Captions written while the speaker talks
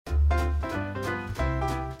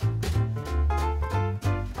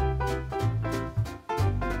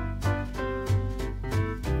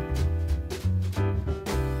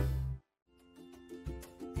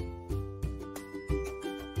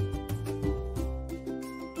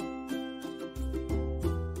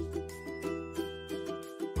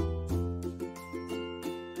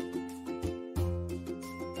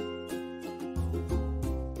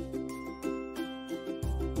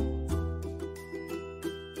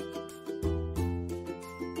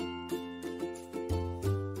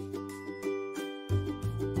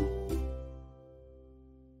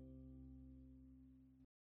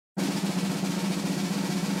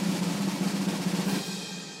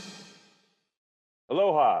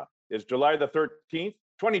Aloha. It's July the 13th,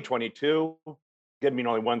 2022. Get mean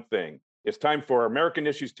only one thing. It's time for American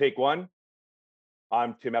Issues Take One.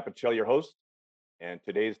 I'm Tim Apicella, your host, and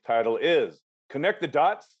today's title is Connect the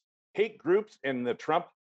Dots, Hate Groups in the Trump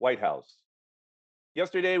White House.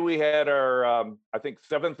 Yesterday, we had our, I think,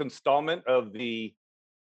 7th installment of the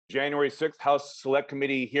January 6th House Select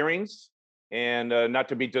Committee hearings. And not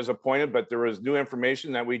to be disappointed, but there was new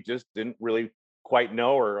information that we just didn't really quite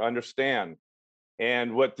know or understand.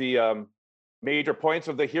 And what the major points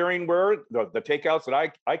of the hearing were, the takeouts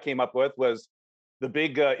that I came up with was the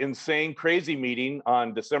big insane crazy meeting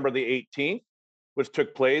on December the 18th, which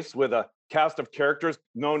took place with a cast of characters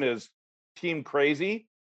known as Team Crazy.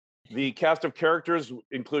 The cast of characters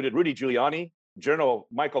included Rudy Giuliani, General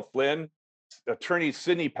Michael Flynn, Attorney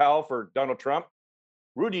Sidney Powell for Donald Trump,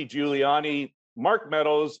 Rudy Giuliani, Mark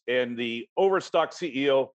Meadows, and the Overstock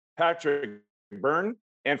CEO, Patrick Byrne.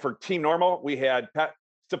 And for Team Normal, we had Pat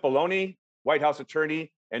Cipollone, White House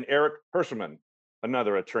attorney, and Eric Herschelman,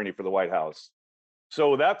 another attorney for the White House.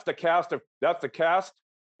 So that's the cast,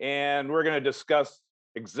 and we're going to discuss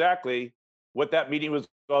exactly what that meeting was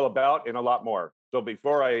all about and a lot more. So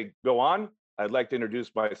before I go on, I'd like to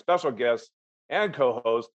introduce my special guest and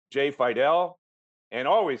co-host, Jay Fidel, and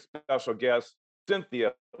always special guest,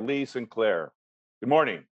 Cynthia Lee Sinclair. Good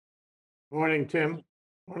morning. Morning, Tim.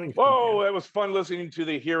 Morning. Whoa, it was fun listening to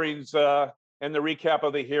the hearings and the recap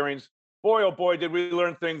of the hearings. Boy, oh boy, did we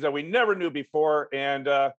learn things that we never knew before, and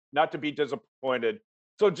not to be disappointed.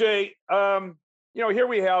 So Jay, here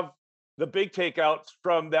we have the big takeouts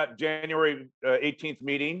from that January 18th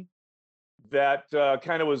meeting that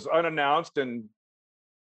kind of was unannounced, and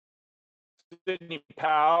Sidney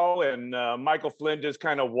Powell and Michael Flynn just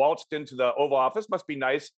kind of waltzed into the Oval Office. Must be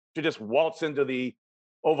nice to just waltz into the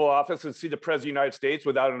Oval Office and see the President of the United States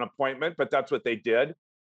without an appointment, but that's what they did.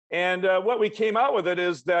 And what we came out with it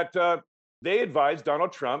is that they advised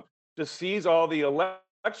Donald Trump to seize all the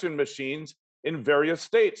election machines in various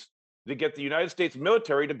states to get the United States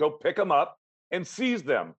military to go pick them up and seize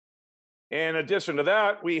them. In addition to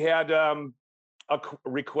that, we had a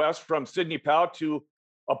request from Sidney Powell to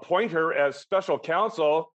appoint her as special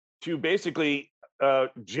counsel to basically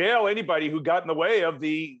jail anybody who got in the way of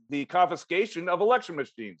the confiscation of election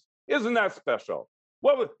machines. Isn't that special?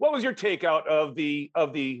 What was your takeout of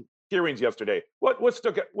the hearings yesterday? What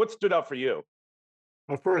stood out for you?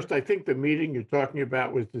 Well, first, I think the meeting you're talking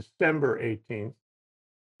about was December 18th.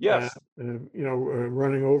 Yes.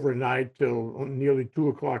 Running overnight till nearly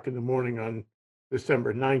 2:00 in the morning on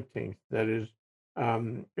December 19th. That is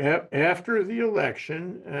after the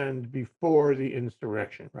election and before the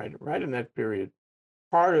insurrection, right in that period.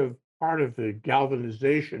 Part of the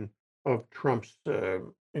galvanization of Trump's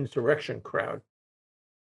insurrection crowd.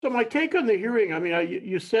 So my take on the hearing, I mean,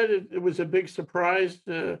 you said it was a big surprise.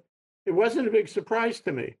 It wasn't a big surprise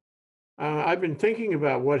to me. I've been thinking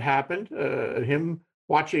about what happened, him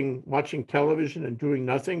watching television and doing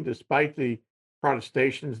nothing despite the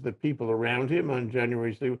protestations of the people around him on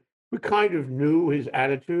January 6th. We kind of knew his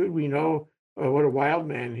attitude. We know what a wild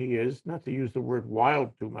man he is, not to use the word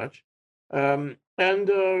wild too much. And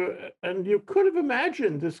you could have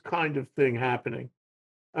imagined this kind of thing happening.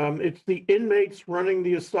 It's the inmates running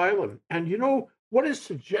the asylum. And what it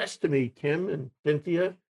suggests to me, Tim and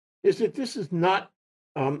Cynthia, is that this is not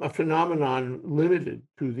a phenomenon limited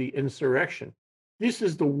to the insurrection. This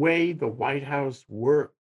is the way the White House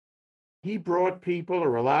worked. He brought people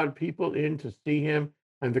or allowed people in to see him,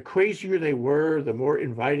 and the crazier they were, the more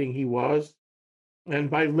inviting he was. And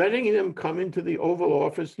by letting them come into the Oval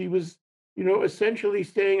Office, he was essentially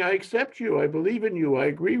saying, I accept you, I believe in you, I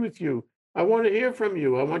agree with you, I want to hear from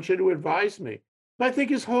you, I want you to advise me. But I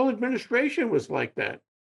think his whole administration was like that.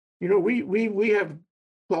 We have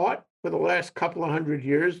thought for the last couple of hundred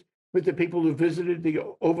years that the people who visited the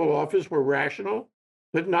Oval Office were rational,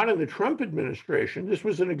 but not in the Trump administration. This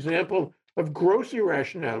was an example of gross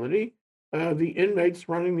irrationality, the inmates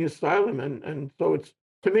running the asylum. And so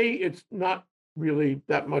to me, it's not really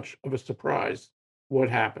that much of a surprise what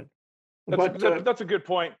happened. That's a good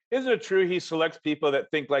point. Isn't it true he selects people that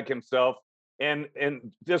think like himself and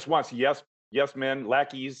just wants yes men,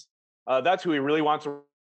 lackeys? That's who he really wants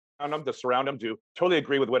around him, to surround him, to totally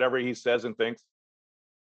agree with whatever he says and thinks.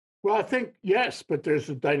 Well, I think yes, but there's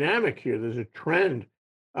a dynamic here. There's a trend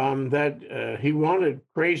that he wanted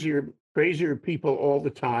crazier people all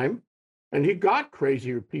the time, and he got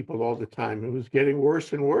crazier people all the time. It was getting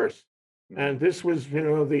worse and worse. And this was,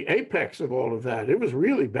 the apex of all of that. It was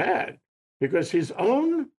really bad. Because his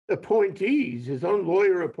own appointees, his own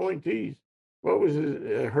lawyer appointees, what was it,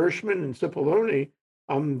 Herschelman and Cipollone,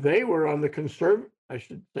 they were on the I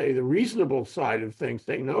should say, the reasonable side of things,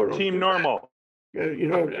 saying, no, don't Team do that. normal.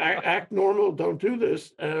 Act normal, don't do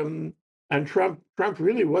this. And Trump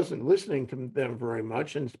really wasn't listening to them very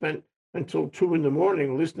much, and spent until 2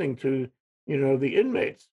 a.m. listening to, the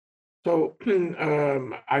inmates. So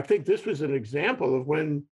I think this was an example of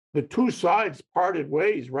when the two sides parted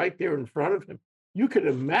ways right there in front of him. You could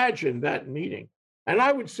imagine that meeting. And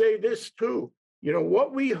I would say this too,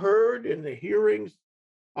 what we heard in the hearings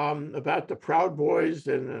about the Proud Boys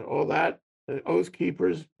and all that, the Oath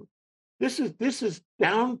Keepers, this is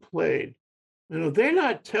downplayed. They're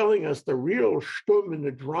not telling us the real stum and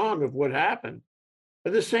the drang of what happened.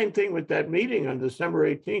 But the same thing with that meeting on December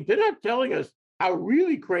 18th. They're not telling us how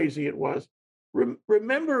really crazy it was.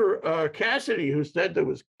 Remember Cassidy, who said there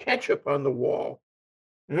was ketchup on the wall?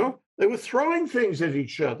 They were throwing things at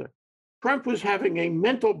each other. Trump was having a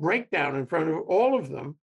mental breakdown in front of all of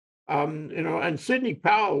them. And Sidney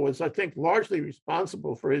Powell was, I think, largely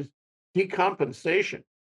responsible for his decompensation.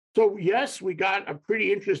 So yes, we got a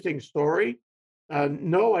pretty interesting story.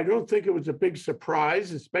 No, I don't think it was a big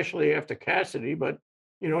surprise, especially after Cassidy, but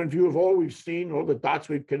in view of all we've seen, all the dots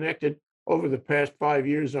we've connected over the past 5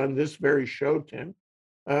 years on this very show, Tim.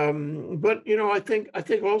 But I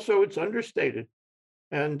think also it's understated,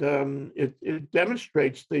 and it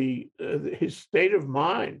demonstrates his state of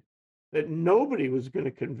mind, that nobody was going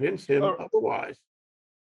to convince him otherwise.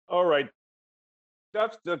 All right.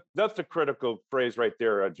 That's the critical phrase right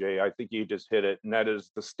there, Jay. I think you just hit it, and that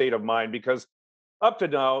is the state of mind. Because up to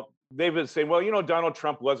now, they've been saying, well, Donald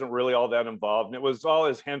Trump wasn't really all that involved, and it was all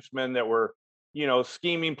his henchmen that were,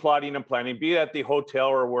 scheming, plotting, and planning, be it at the hotel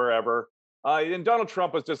or wherever. And Donald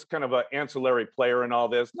Trump was just kind of an ancillary player in all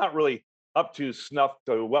this, not really up to snuff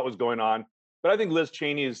to what was going on. But I think Liz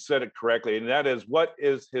Cheney has said it correctly, and that is, what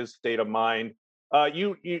is his state of mind?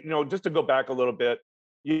 Just to go back a little bit,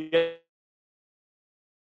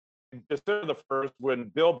 December the 1st, when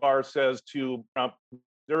Bill Barr says to Trump,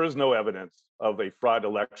 there is no evidence of a fraud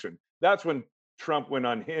election. That's when Trump went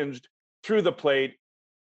unhinged, threw the plate,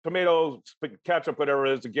 tomatoes, ketchup, whatever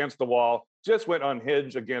it is, against the wall, just went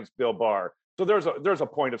unhinged against Bill Barr. So there's a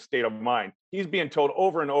point of state of mind. He's being told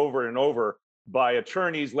over and over and over by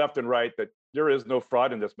attorneys left and right that there is no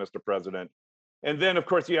fraud in this, Mr. President. And then, of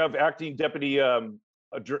course, you have acting deputy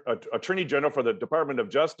attorney general for the Department of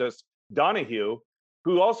Justice, Donahue,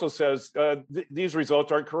 who also says these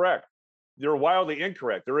results aren't correct. They're wildly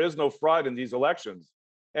incorrect. There is no fraud in these elections.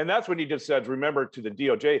 And that's when he just said, remember, to the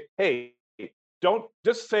DOJ, hey, don't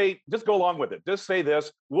just go along with it. Just say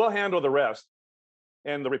this, we'll handle the rest.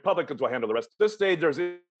 And the Republicans will handle the rest. Just say there's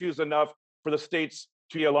issues enough for the states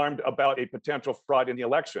to be alarmed about a potential fraud in the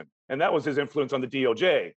election. And that was his influence on the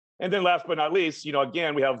DOJ. And then last but not least,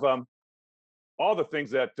 again, we have all the things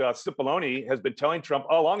that Cipollone has been telling Trump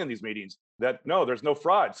all along in these meetings, that no, there's no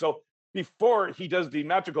fraud. So before he does the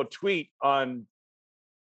magical tweet on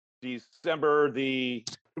December the...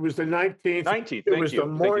 It was the 19th. 19th. It was the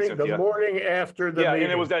morning after the meeting.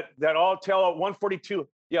 And it was that all tell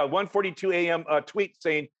 1:42 a.m. Tweet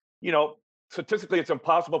saying, statistically, it's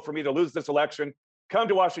impossible for me to lose this election. Come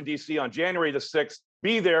to Washington, D.C. on January the 6th.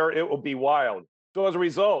 Be there. It will be wild. So as a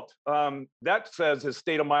result, that says his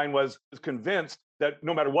state of mind was convinced that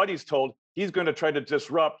no matter what he's told, he's going to try to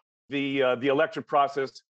disrupt the election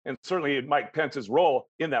process, and certainly Mike Pence's role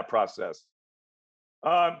in that process.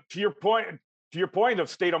 To your point of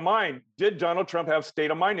state of mind, did Donald Trump have state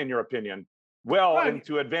of mind in your opinion? Well, Right. and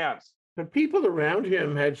to advance. The people around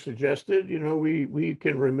him had suggested, we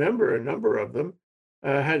can remember a number of them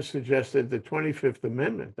had suggested the 25th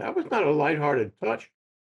Amendment. That was not a lighthearted touch.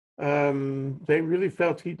 They really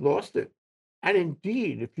felt he'd lost it. And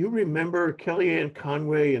indeed, if you remember Kellyanne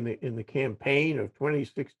Conway in the campaign of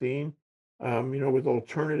 2016, with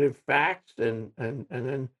alternative facts, and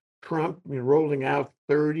then Trump rolling out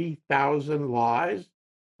 30,000 lies.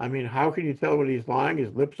 I mean, how can you tell when he's lying?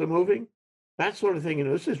 His lips are moving, that sort of thing.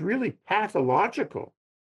 This is really pathological.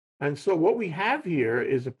 And so what we have here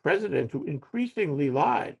is a president who increasingly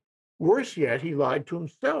lied. Worse yet, he lied to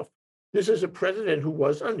himself. This is a president who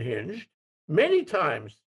was unhinged many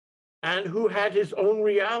times and who had his own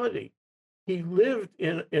reality. He lived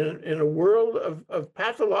in a world of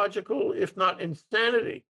pathological, if not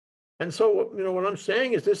insanity. And so, what I'm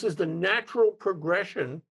saying is this is the natural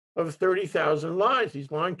progression of 30,000 lies.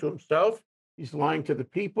 He's lying to himself. He's lying to the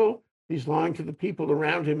people. He's lying to the people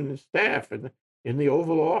around him and his staff and in the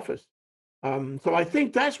Oval Office. So I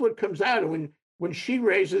think that's what comes out. And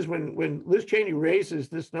when Liz Cheney raises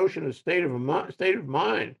this notion of state of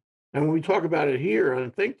mind, and when we talk about it here on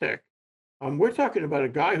Think Tech, we're talking about a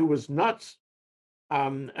guy who was nuts.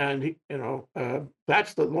 And he,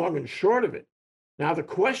 that's the long and short of it. Now, the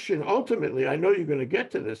question ultimately, I know you're going to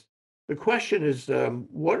get to this. The question is,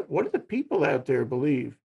 what do the people out there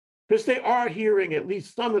believe? Because they are hearing at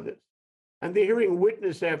least some of this, and they're hearing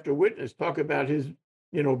witness after witness talk about his,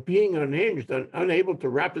 being unhinged, unable to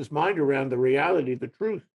wrap his mind around the reality, the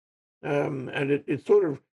truth, and it sort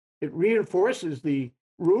of it reinforces the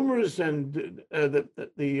rumors and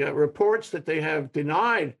the reports that they have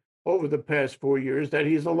denied over the past 4 years that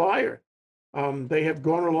he's a liar. They have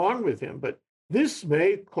gone along with him, but this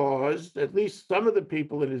may cause at least some of the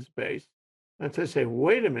people in his base to say,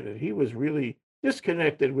 wait a minute, he was really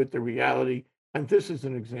disconnected with the reality. And this is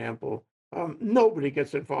an example. Nobody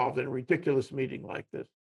gets involved in a ridiculous meeting like this.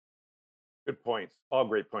 Good points. All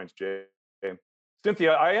great points, Jay.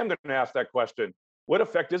 Cynthia, I am going to ask that question. What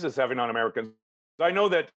effect is this having on Americans? I know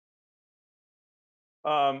that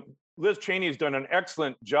Liz Cheney has done an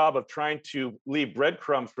excellent job of trying to leave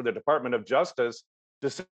breadcrumbs for the Department of Justice to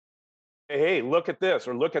say, hey, look at this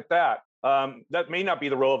or look at that. That may not be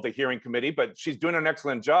the role of the hearing committee, but she's doing an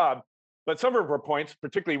excellent job. But some of her points,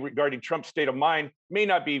 particularly regarding Trump's state of mind, may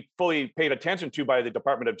not be fully paid attention to by the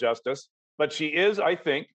Department of Justice. But she is, I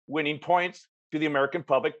think, winning points to the American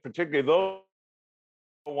public, particularly those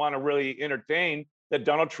who want to really entertain that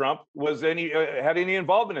Donald Trump was had any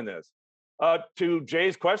involvement in this. To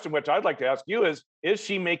Jay's question, which I'd like to ask you, is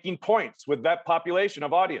she making points with that population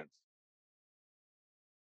of audience?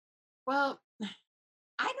 Well,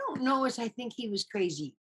 I don't know as I think he was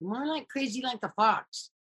crazy. More like crazy like the fox.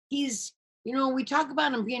 He's, we talk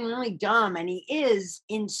about him being really dumb, and he is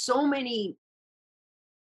in so many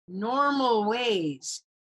normal ways,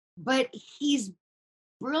 but he's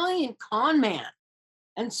brilliant con man.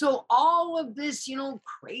 And so all of this,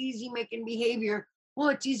 crazy making behavior, well,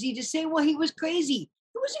 it's easy to say, well, he was crazy.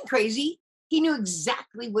 He wasn't crazy. He knew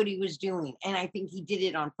exactly what he was doing. And I think he did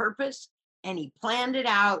it on purpose, and he planned it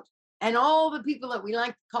out. And all the people that we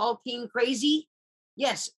like to call King crazy,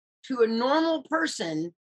 yes, to a normal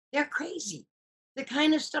person, they're crazy. The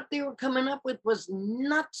kind of stuff they were coming up with was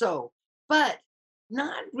not so, but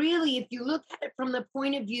not really. If you look at it from the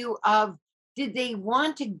point of view of, did they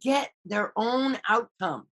want to get their own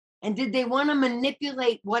outcome? And did they want to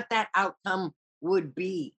manipulate what that outcome would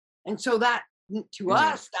be? And so that, to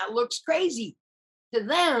us, that looks crazy. To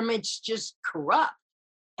them, it's just corrupt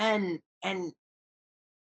and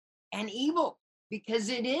evil, because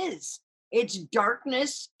it is. It's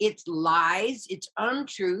darkness, it's lies, it's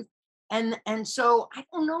untruth. And so I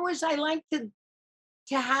don't know as I like to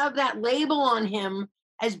have that label on him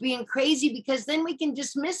as being crazy, because then we can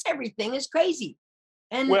dismiss everything as crazy.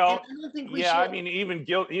 And I don't think we should. I mean,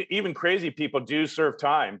 even crazy people do serve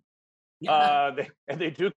time. Yeah. And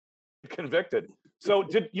they do get convicted. So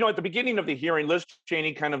at the beginning of the hearing, Liz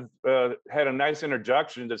Cheney kind of had a nice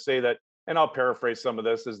interjection to say that, and I'll paraphrase some of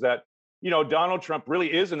this, is that, Donald Trump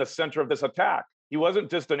really is in the center of this attack. He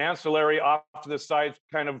wasn't just an ancillary off to the side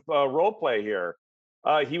kind of role play here.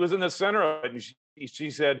 He was in the center of it. And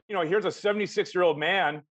she said, here's a 76-year-old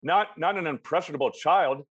man, not an impressionable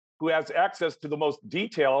child, who has access to the most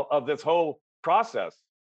detail of this whole process,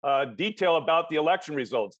 detail about the election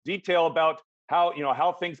results, detail about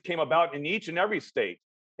how things came about in each and every state.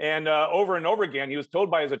 And over and over again, he was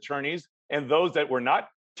told by his attorneys and those that were not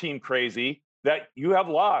team crazy that you have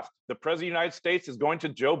lost. The president of the United States is going to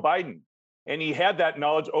Joe Biden. And he had that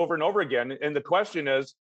knowledge over and over again. And the question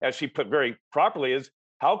is, as she put very properly, is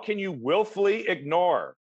how can you willfully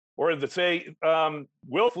ignore or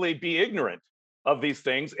willfully be ignorant of these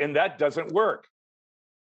things? And that doesn't work.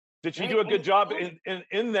 Did she do a good job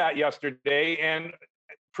in that yesterday? And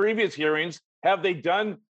previous hearings, have they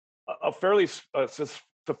done a fairly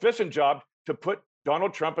sufficient job to put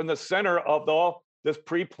Donald Trump in the center of all this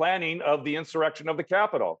pre-planning of the insurrection of the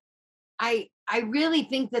Capitol? I really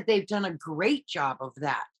think that they've done a great job of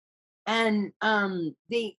that. And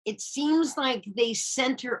it seems like they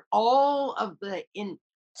center all of the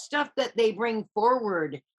stuff that they bring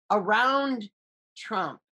forward around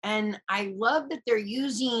Trump. And I love that they're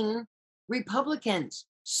using Republicans,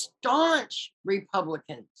 staunch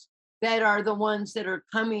Republicans, that are the ones that are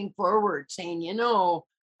coming forward saying,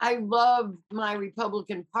 I love my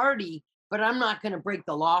Republican Party, but I'm not going to break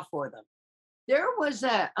the law for them. There was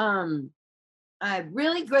a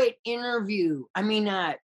really great interview,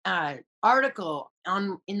 article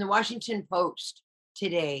in the Washington Post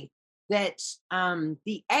today that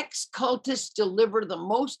the ex-cultists deliver the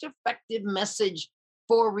most effective message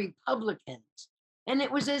for Republicans. And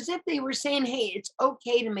it was as if they were saying, hey, it's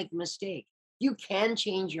okay to make a mistake. You can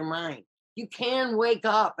change your mind. You can wake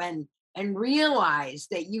up and realize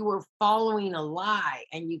that you were following a lie,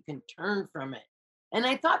 and you can turn from it. And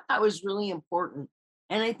I thought that was really important.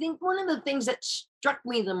 And I think one of the things that struck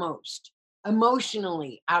me the most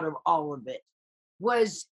emotionally out of all of it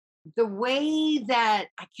was the way that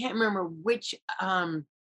I can't remember which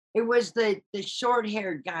it was the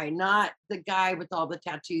short-haired guy, not the guy with all the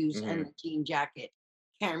tattoos and Mhm. the jean jacket.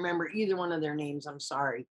 Can't remember either one of their names, I'm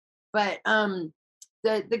sorry. But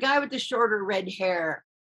the guy with the shorter red hair,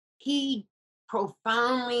 he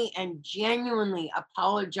profoundly and genuinely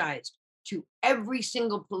apologized to every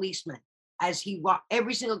single policeman as he walked,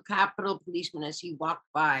 every single Capitol policeman as he walked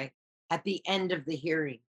by at the end of the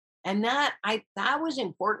hearing. And that was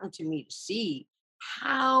important to me to see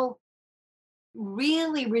how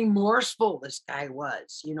really remorseful this guy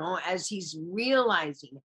was, as he's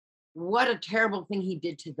realizing what a terrible thing he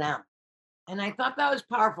did to them. And I thought that was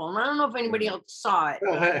powerful. And I don't know if anybody Mhm. else saw it.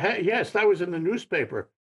 Well, yes, that was in the newspaper.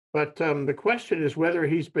 But the question is whether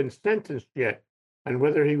he's been sentenced yet and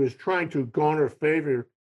whether he was trying to garner favor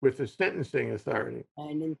with the sentencing authority. I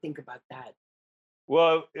didn't think about that.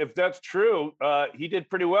 Well, if that's true, he did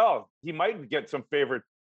pretty well. He might get some favor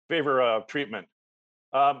treatment.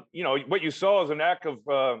 What you saw is an act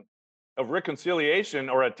of reconciliation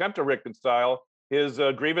or attempt to reconcile his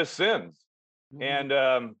grievous sins. Mhm.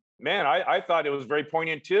 And man, I thought it was very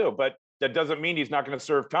poignant too, but that doesn't mean he's not going to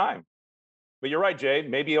serve time. But you're right, Jay.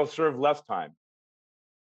 Maybe he'll serve less time.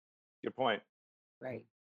 Good point. Right.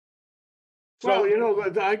 Well,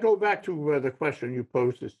 So, I go back to the question you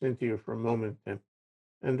posed to Cynthia for a moment,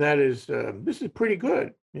 and that is, this is pretty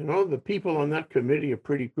good. The people on that committee are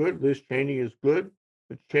pretty good. Liz Cheney is good.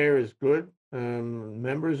 The chair is good.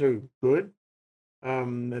 Members are good.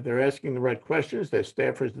 They're asking the right questions. Their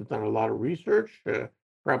staffers have done a lot of research,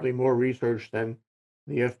 probably more research than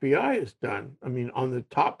the FBI has done. I mean, on the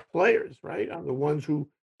top players, right? On the ones who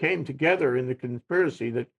came together in the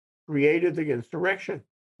conspiracy that created the insurrection.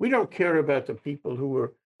 We don't care about the people who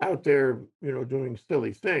were out there, doing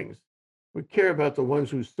silly things. We care about the ones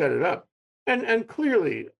who set it up. And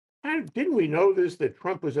clearly, didn't we know this, that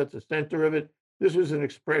Trump was at the center of it? This was an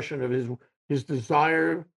expression of his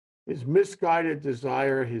desire, his misguided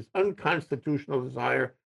desire, his unconstitutional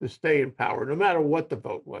desire to stay in power, no matter what the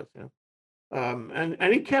vote was.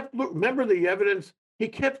 And he kept remember the evidence. He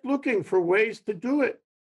kept looking for ways to do it.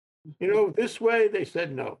 This way they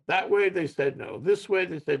said no. That way they said no. This way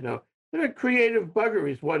they said no. Creative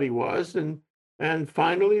buggery is what he was, and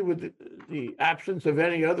finally, with the absence of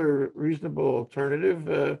any other reasonable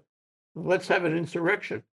alternative, let's have an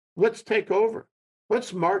insurrection. Let's take over.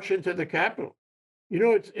 Let's march into the Capitol.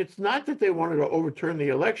 It's not that they wanted to overturn the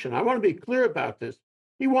election. I want to be clear about this.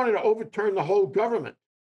 He wanted to overturn the whole government.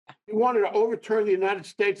 He wanted to overturn the United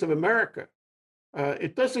States of America.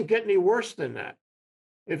 It doesn't get any worse than that.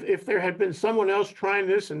 If there had been someone else trying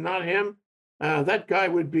this and not him, that guy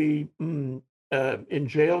would be in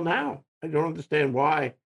jail now. I don't understand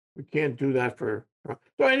why we can't do that for.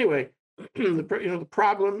 So anyway, the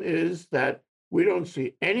problem is that we don't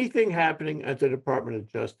see anything happening at the Department of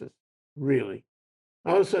Justice, really.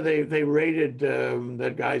 Also, they raided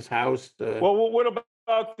that guy's house. well, what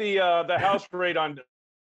about the House raid on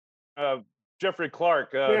Jeffrey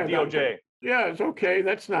Clark, Yeah, DOJ? yeah, it's okay.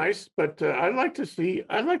 That's nice, but I'd like to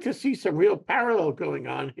see some real parallel going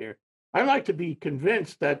on here. I'd like to be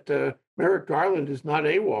convinced that Merrick Garland is not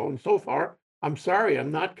AWOL, and so far, I'm sorry,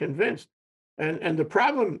 I'm not convinced. And the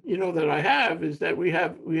problem, that I have is that we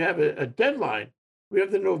have a deadline. We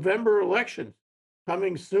have the November elections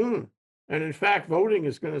coming soon, and in fact, voting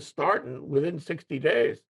is going to start within 60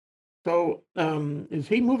 days. So, is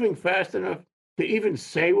he moving fast enough to even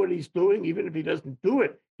say what he's doing? Even if he doesn't do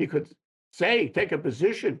it, he could take a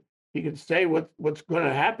position. He could say what's going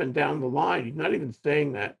to happen down the line. He's not even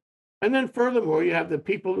saying that. And then furthermore, you have the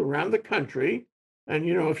people around the country. And,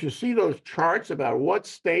 if you see those charts about what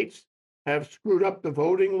states have screwed up the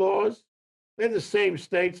voting laws, they're the same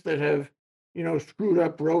states that have, screwed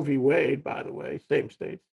up Roe v. Wade, by the way, same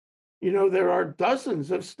states. There are dozens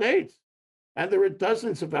of states, and there are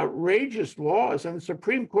dozens of outrageous laws. And the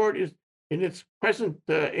Supreme Court is, in its present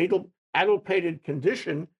adulterated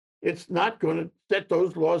condition, it's not going to set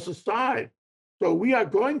those laws aside. So we are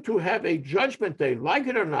going to have a judgment day, like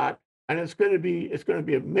it or not, and it's going to be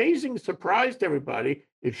an amazing surprise to everybody.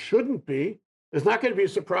 It shouldn't be. It's not going to be a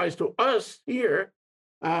surprise to us here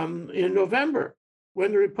in November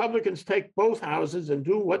when the Republicans take both houses and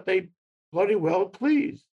do what they bloody well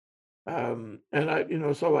please. And I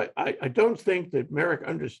don't think that Merrick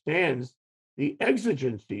understands the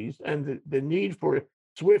exigencies and the need for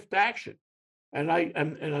swift action. And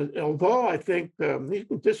although I think you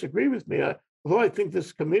can disagree with me, although I think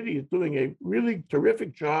this committee is doing a really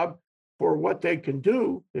terrific job for what they can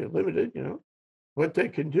do, they're limited, what they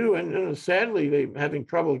can do. And sadly, they're having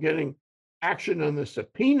trouble getting action on the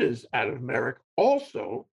subpoenas out of Merrick.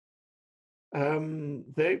 Also,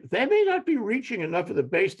 they may not be reaching enough of the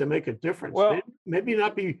base to make a difference. Well, They maybe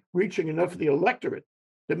not be reaching enough of the electorate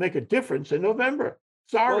to make a difference in November.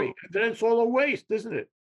 Sorry, well, then it's all a waste, isn't it?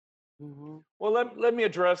 Mhm. well, let me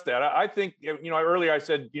address that. I think, earlier I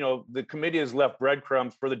said, the committee has left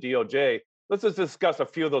breadcrumbs for the DOJ. Let's just discuss a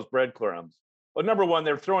few of those breadcrumbs. Well, number one,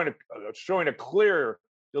 they're showing a clear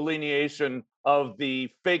delineation of the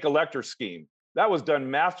fake elector scheme. That was done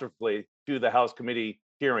masterfully through the House committee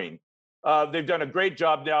hearing. They've done a great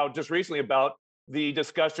job now, just recently, about the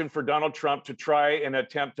discussion for Donald Trump to try and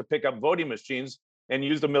attempt to pick up voting machines and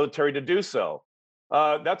use the military to do so.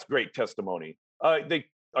 That's great testimony. They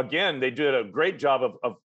did a great job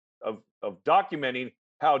of documenting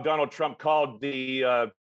how Donald Trump called the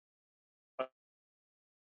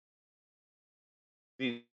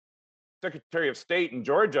Secretary of State in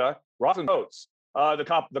Georgia, Ross Coates.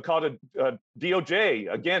 The call to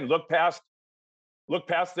DOJ again look past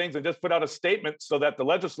things and just put out a statement so that the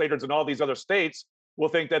legislators in all these other states will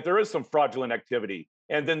think that there is some fraudulent activity.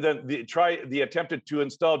 And then the attempted to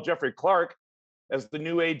install Jeffrey Clark as the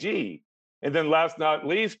new AG. And then last not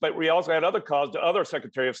least, but we also had other calls to other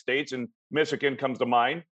Secretary of States, and Michigan comes to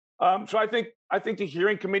mind. So I think the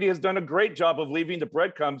hearing committee has done a great job of leaving the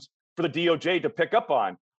breadcrumbs for the DOJ to pick up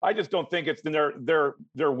on. I just don't think it's in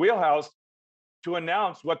their wheelhouse to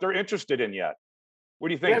announce what they're interested in yet. What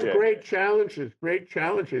do you They think, have Jay? great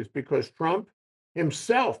challenges, because Trump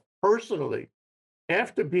himself personally,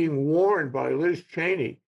 after being warned by Liz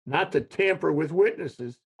Cheney not to tamper with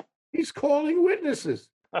witnesses, he's calling witnesses.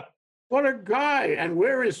 What a guy! And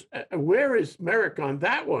where is Merrick on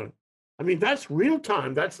that one? I mean, that's real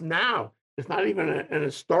time. That's now. It's not even an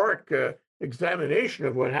historic examination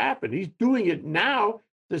of what happened. He's doing it now,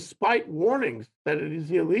 despite warnings that it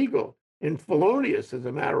is illegal and felonious, as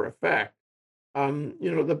a matter of fact.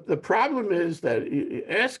 The problem is that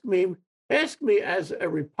ask me as a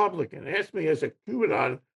Republican, ask me as a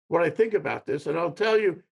QAnon what I think about this, and I'll tell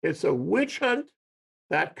you it's a witch hunt.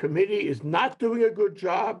 That committee is not doing a good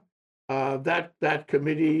job. That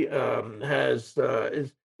committee is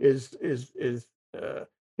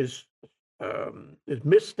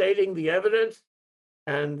misstating the evidence,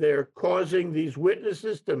 and they're causing these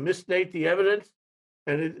witnesses to misstate the evidence.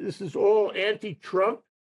 And this is all anti-Trump,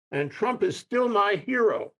 and Trump is still my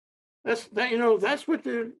hero. That's what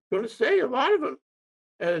they're going to say. A lot of them,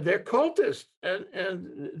 they're cultists,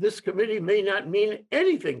 and this committee may not mean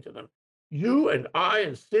anything to them. You and I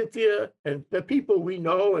and Cynthia and the people we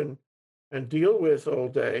know and deal with all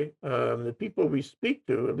day, the people we speak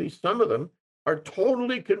to, at least some of them, are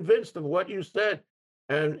totally convinced of what you said,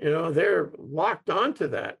 and they're locked onto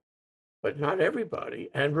that. But not everybody.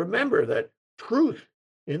 And remember that truth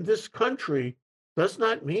in this country does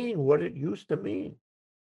not mean what it used to mean.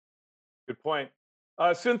 Good point.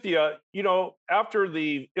 Cynthia, after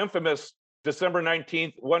the infamous December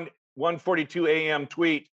 19th, 1:42 a.m.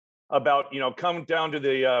 tweet about, come down to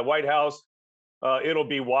the White House, it'll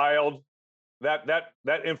be wild, that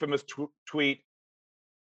infamous tweet,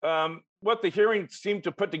 what the hearing seemed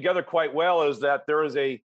to put together quite well is that there is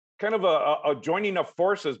a kind of a joining of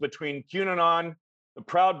forces between QAnon, the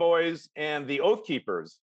Proud Boys, and the Oath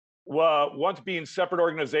Keepers. Once being separate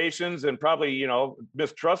organizations and probably,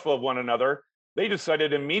 mistrustful of one another, they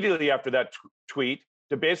decided immediately after that tweet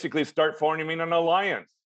to basically start forming an alliance.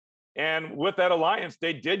 And with that alliance,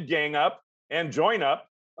 they did gang up and join up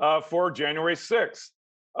for January 6th.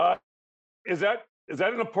 Is that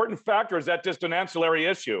an important factor, or is that just an ancillary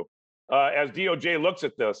issue as DOJ looks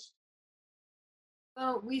at this?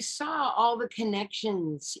 Well, we saw all the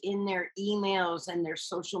connections in their emails and their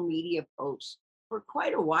social media posts for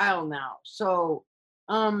quite a while now. So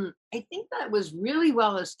I think that was really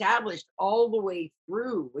well established all the way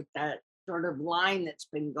through with that sort of line that's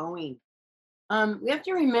been going. We have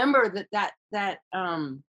to remember that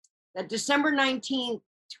December 19th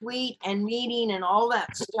tweet and meeting and all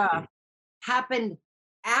that stuff happened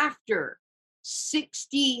after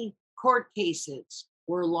 60 court cases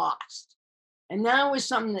were lost. And that was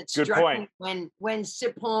something that Good struck point. me when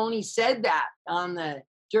Cipollone said that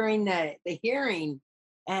during the hearing.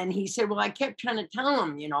 And he said, well, I kept trying to tell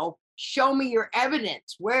him, show me your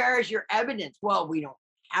evidence. Where is your evidence? Well, we don't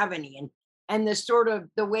have any. And the sort of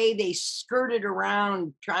the way they skirted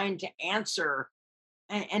around trying to answer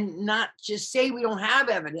and not just say we don't have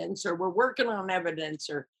evidence or we're working on evidence,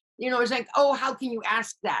 or, it's like, oh, how can you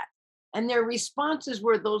ask that? And their responses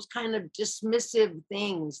were those kind of dismissive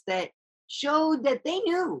things that showed that they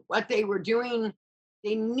knew what they were doing.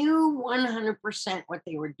 They knew 100% what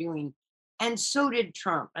they were doing. And so did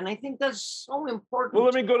Trump. And I think that's so important. Well,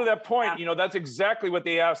 let me go to that point. You know, that's exactly what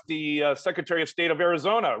they asked the Secretary of State of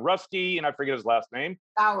Arizona, Rusty, and I forget his last name.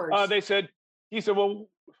 Hours. He said, well,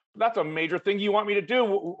 that's a major thing you want me to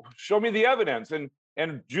do. Show me the evidence. And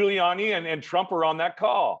Giuliani and Trump were on that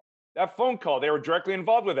call, that phone call. They were directly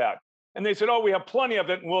involved with that. And they said, oh, we have plenty of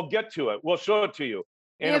it and we'll get to it. We'll show it to you.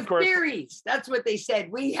 And of course, theories. That's what they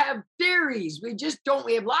said. We have theories. We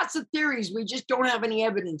have lots of theories. We just don't have any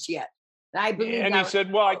evidence yet. I believe. And he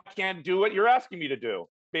said, well, I can't do what you're asking me to do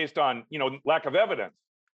based on, lack of evidence.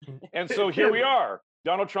 And so here we are,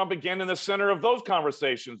 Donald Trump again in the center of those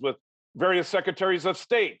conversations with various secretaries of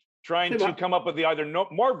state, trying to come up with either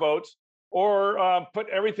more votes or put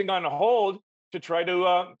everything on hold to try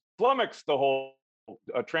to flummox the whole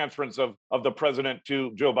transference of the president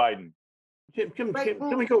to Joe Biden. Can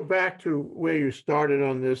we go back to where you started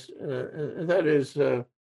on this? And that is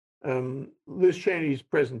Liz Cheney's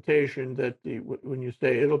presentation that when you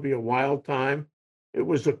say it'll be a wild time, it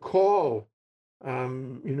was a call,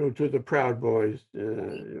 to the Proud Boys.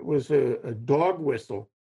 It was a dog whistle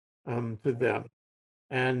to them.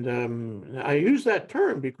 And I use that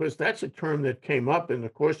term because that's a term that came up in the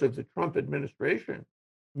course of the Trump administration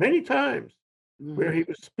many times, where he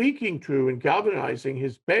was speaking to and galvanizing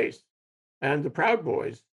his base and the Proud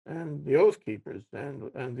Boys and the Oath Keepers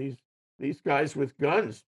and these guys with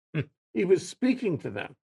guns. He was speaking to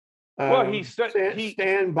them. Well, he said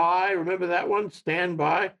stand by. Remember that one? Stand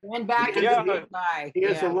by. Stand back and stand by. He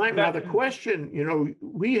has a line. Now the question,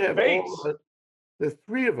 we have all the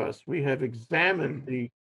three of us. We have examined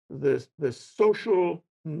the social,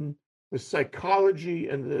 the psychology,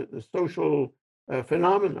 and the social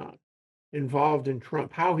phenomenon involved in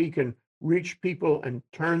Trump. How he can reach people and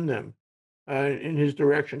turn them in his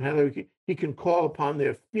direction. How he can call upon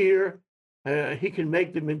their fear. He can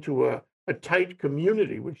make them into a tight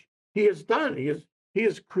community, which he has done. He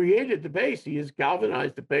has created the base. He has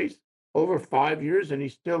galvanized the base over 5 years, and he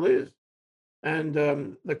still is. And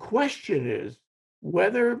the question is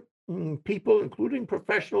whether people, including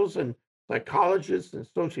professionals and psychologists and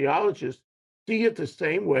sociologists, see it the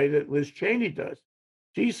same way that Liz Cheney does.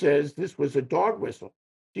 She says this was a dog whistle.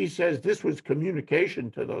 She says this was communication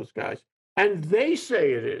to those guys, and they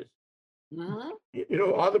say it is.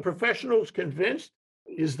 Are the professionals convinced?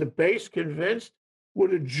 Is the base convinced?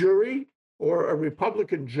 Would a jury or a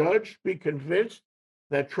Republican judge be convinced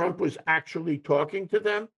that Trump was actually talking to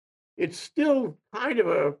them? It's still kind of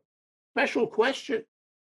a special question,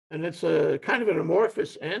 and it's a kind of an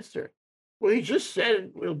amorphous answer. Well, he just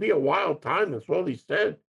said it'll be a wild time. That's all he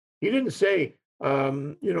said. He didn't say, I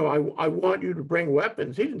want you to bring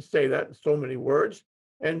weapons. He didn't say that in so many words.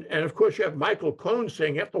 And of course, you have Michael Cohen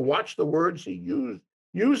saying you have to watch the words he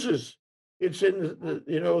uses. It's in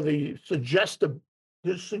the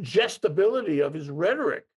suggestibility of his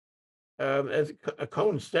rhetoric. As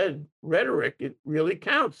Cohen said, rhetoric, it really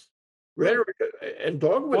counts. Rhetoric and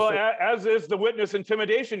dog whistle. Well, as is the witness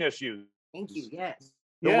intimidation issue. Thank you. Yes.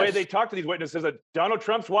 The way they talk to these witnesses, that Donald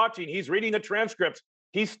Trump's watching, he's reading the transcripts,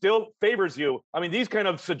 he still favors you. I mean, these kind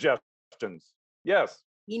of suggestions. Yes.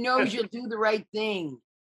 He knows you'll do the right thing.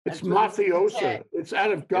 It's mafioso. It's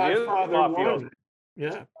out of Godfather One.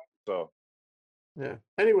 Yeah. So. Yeah.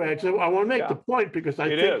 Anyway, so I want to make the point because I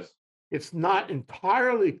think it's not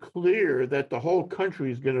entirely clear that the whole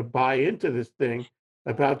country is going to buy into this thing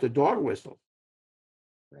about the dog whistle.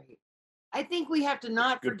 Right. I think we have to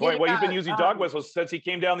not Good forget point. Well, about, he's been using dog whistles since he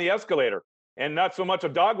came down the escalator, and not so much a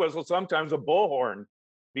dog whistle, sometimes a bullhorn,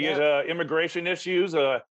 be it immigration issues,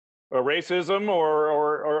 racism,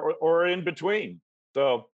 or in between.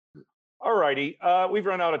 So, all righty, we've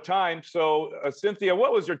run out of time. So, Cynthia,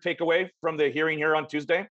 what was your takeaway from the hearing here on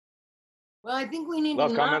Tuesday? Well, I think we need to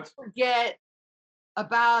not forget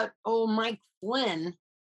about Mike Flynn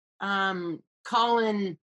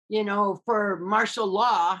calling, for martial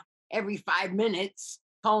law every 5 minutes,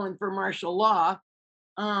 calling for martial law.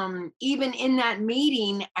 Even in that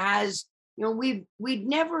meeting, as we'd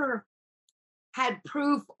never had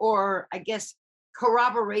proof or I guess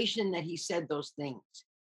corroboration that he said those things.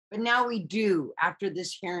 But now we do after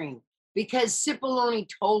this hearing, because Cipollone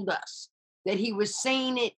told us that he was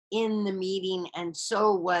saying it in the meeting, and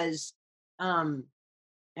so was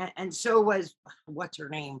what's her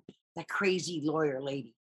name? That crazy lawyer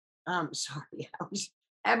lady. Sorry,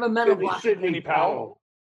 I have a mental block. Sidney Powell.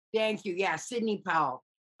 Thank you. Yeah, Sidney Powell.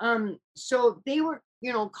 So they were,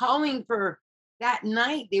 calling for that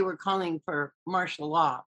night. They were calling for martial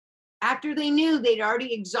law after they knew they'd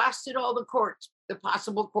already exhausted all the courts, the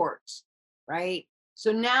possible courts, right?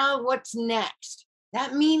 So now what's next?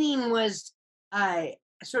 That meeting was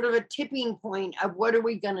sort of a tipping point of what are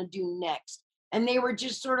we going to do next. And they were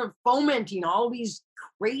just sort of fomenting all these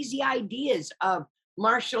crazy ideas of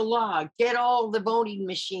martial law, get all the voting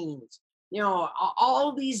machines,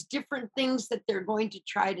 all these different things that they're going to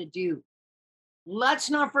try to do. Let's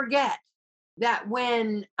not forget that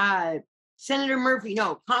when Congresswoman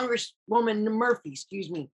Murphy,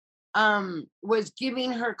 was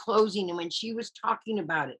giving her closing, and when she was talking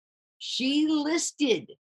about it, she listed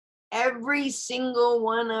every single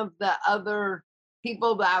one of the other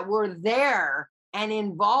people that were there and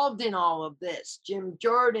involved in all of this. Jim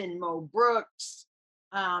Jordan, Mo Brooks.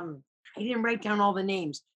 I didn't write down all the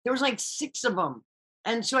names. There was like 6 of them.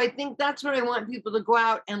 And so I think that's what I want people to go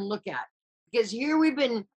out and look at. Because here we've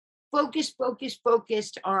been focused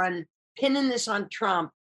on pinning this on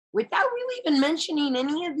Trump without really even mentioning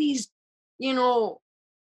any of these,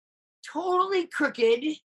 totally crooked,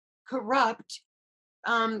 corrupt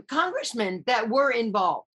congressmen that were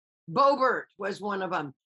involved. Boebert was one of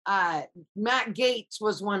them. Matt Gaetz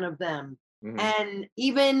was one of them. Mm-hmm. And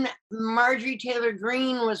even Marjorie Taylor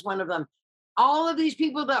Greene was one of them. All of these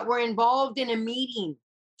people that were involved in a meeting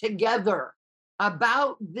together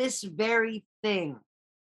about this very thing.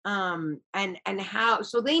 And how,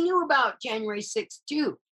 so they knew about January 6th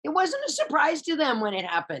too. It wasn't a surprise to them when it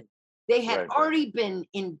happened. They had already been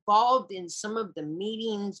involved in some of the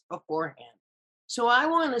meetings beforehand. So I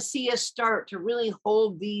want to see us start to really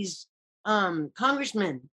hold these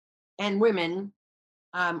congressmen and women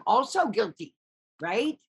also guilty,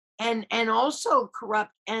 right? And also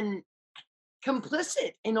corrupt and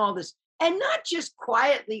complicit in all this. And not just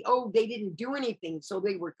quietly, they didn't do anything, so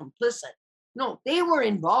they were complicit. No, they were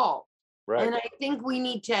involved. Right. And I think we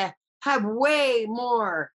need to have way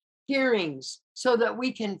more hearings so that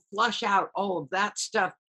we can flush out all of that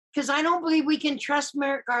stuff. Because I don't believe we can trust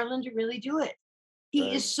Merrick Garland to really do it.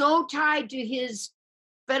 He is so tied to his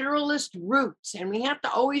Federalist roots. And we have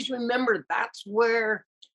to always remember that's where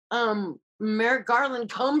Merrick Garland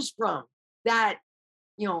comes from. That,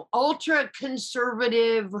 ultra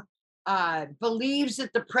conservative, believes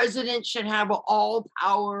that the president should have all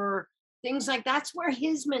power, things like that's where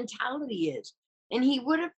his mentality is. And he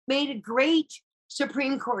would have made a great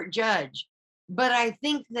Supreme Court judge. But I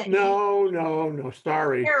think that no,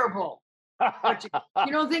 sorry. Terrible.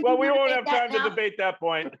 You don't think? Well, we won't have time to debate that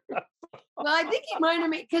point. Well, I think he might have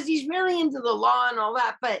made, because he's really into the law and all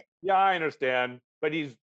that. But yeah, I understand. But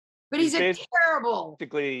he's a terrible.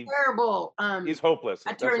 He's hopeless. Attorney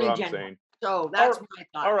That's what General. I'm saying. So that's my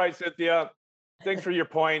thought. All right, Cynthia. Thanks for your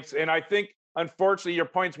points. And I think, unfortunately, your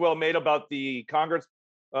point's well made about the congressmen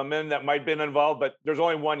that might have been involved, but there's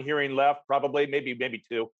only one hearing left, probably, maybe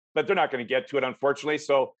 2, but they're not going to get to it, unfortunately.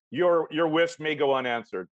 So your wish may go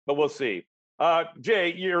unanswered, but we'll see.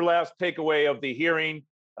 Jay, your last takeaway of the hearing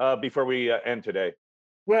before we end today.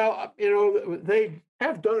 Well, they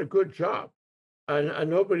have done a good job, and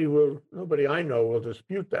nobody I know will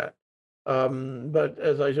dispute that. But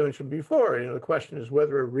as I mentioned before, the question is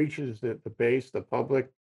whether it reaches the base, the public,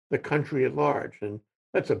 the country at large. And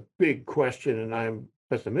that's a big question, and I'm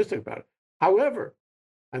pessimistic about it. However,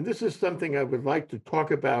 and this is something I would like to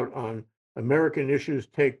talk about on American Issues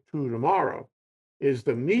Take 2 tomorrow, is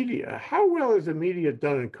the media. How well has the media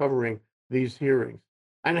done in covering these hearings?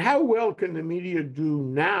 And how well can the media do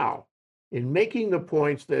now in making the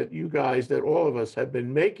points that you guys, that all of us have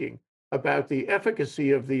been making about the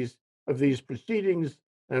efficacy of these proceedings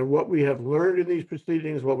and what we have learned in these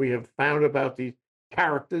proceedings, what we have found about these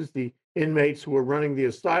characters, the inmates who are running the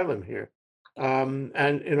asylum here. And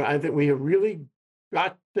I think we have really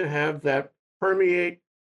got to have that permeate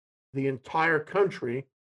the entire country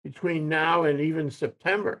between now and even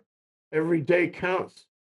September. Every day counts.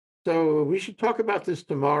 So we should talk about this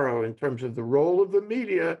tomorrow in terms of the role of the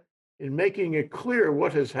media in making it clear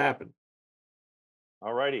what has happened.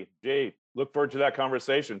 All righty, Jay, look forward to that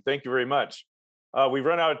conversation. Thank you very much. We've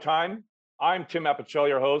run out of time. I'm Tim Apicella,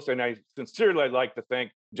 your host, and I sincerely like to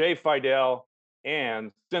thank Jay Fidel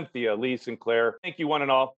and Cynthia Lee Sinclair. Thank you, one and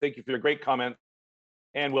all. Thank you for your great comments,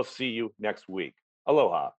 and we'll see you next week.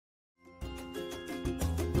 Aloha.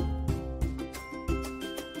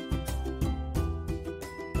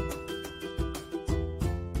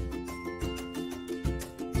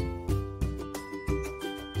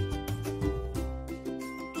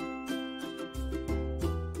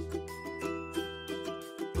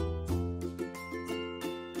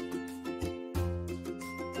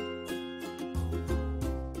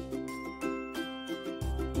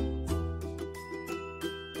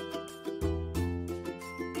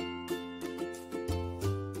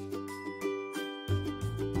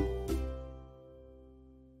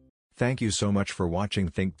 Thank you so much for watching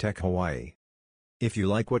Think Tech Hawaii. If you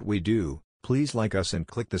like what we do, please like us and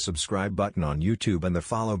click the subscribe button on YouTube and the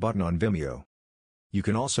follow button on Vimeo. You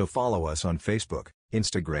can also follow us on Facebook,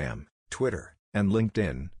 Instagram, Twitter, and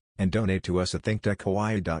LinkedIn, and donate to us at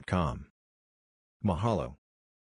thinktechhawaii.com. Mahalo.